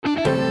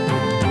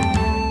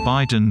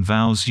Biden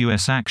vows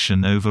U.S.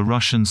 action over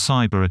Russian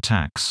cyber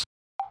attacks.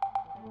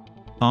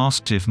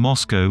 Asked if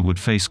Moscow would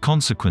face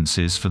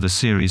consequences for the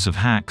series of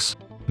hacks,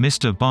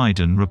 Mr.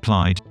 Biden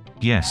replied,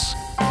 "Yes.